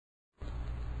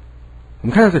我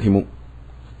们看一下这题目，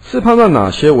是判断哪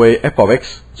些为 f of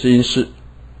x 之因式。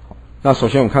那首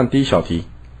先我们看第一小题，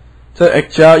这 x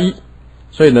加1，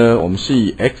所以呢，我们是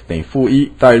以 x 等于负1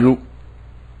代入。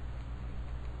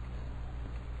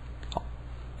好，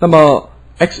那么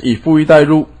x 以负1代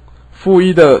入，负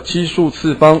1的奇数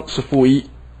次方是负1，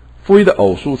负1的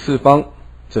偶数次方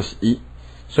这是1，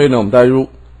所以呢，我们代入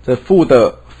这负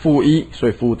的负1，所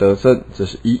以负得正这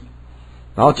是1，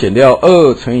然后减掉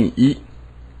2乘以1，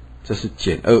这是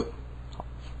减2。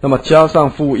那么加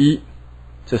上负1，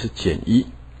这是减1，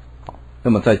好，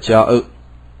那么再加2，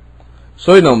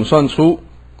所以呢，我们算出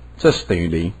这是等于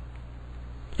0。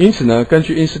因此呢，根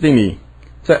据因式定理，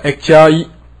这 x 加1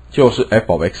就是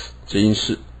f of x 之因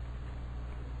式。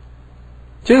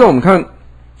接着我们看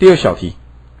第二小题，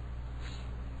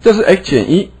这是 x 减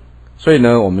1，所以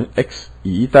呢，我们 x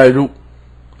以1代入，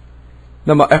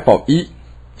那么 f of 1，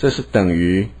这是等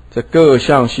于这各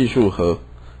项系数和。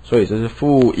所以这是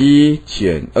负1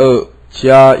减2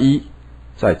加1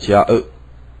再加2，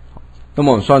那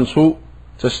么我们算出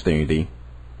这是等于0。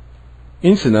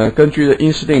因此呢，根据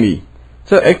因式定理，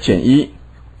这 x 减1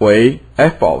为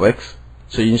f of x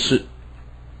之因式。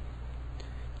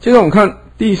接着我们看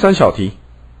第三小题，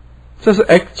这是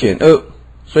x 减2，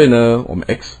所以呢，我们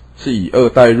x 是以2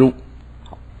代入，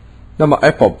那么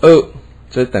f of 2，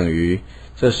这等于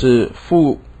这是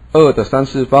负2的3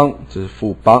次方，这是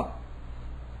负8。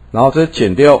然后这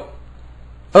减掉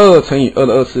2乘以2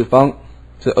的2次方，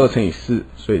这2乘以4，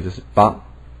所以这是8。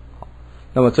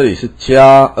那么这里是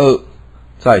加2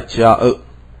再加2，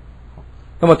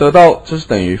那么得到这是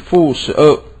等于负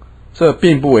12，这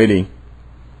并不为0，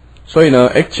所以呢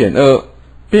x 减2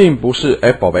并不是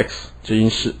f of x 之因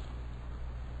式。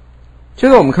接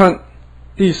着我们看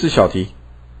第四小题，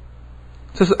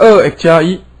这是 2x 加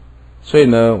1，所以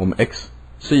呢我们 x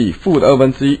是以负的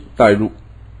1/2代入。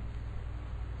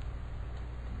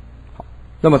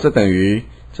那么这等于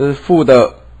这是负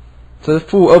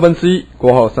2/2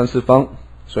括号3次方，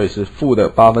所以是负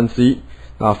的1/8，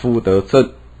那负得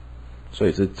正，所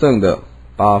以是正的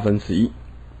1/8。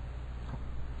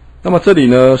那么这里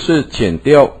呢是减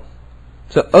掉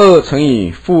这2乘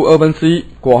以负1/2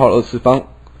括号2次方，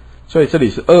所以这里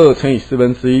是2乘以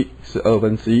1/4是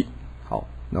1/2。好，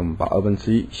那我们把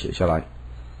1/2写下来，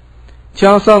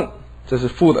加上这是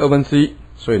负的1/2，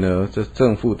所以呢这是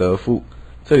正负得负，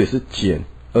这里是减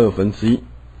1/2，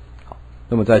好，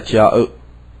那么再加2，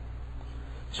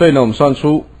所以呢，我们算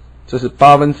出这是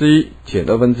1/8减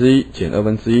1/2减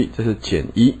1/2，这是减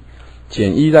1，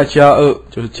减1再加2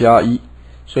就是加1，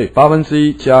所以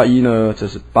1/8加1呢，这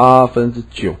是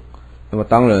9/8，那么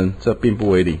当然这并不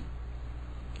为0，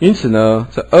因此呢，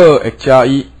这 2x 加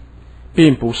1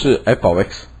并不是 f of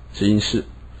x 之因式，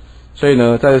所以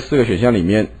呢，在这4个选项里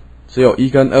面，只有1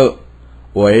跟2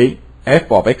为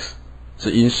f of x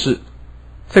之因式。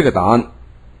这个答案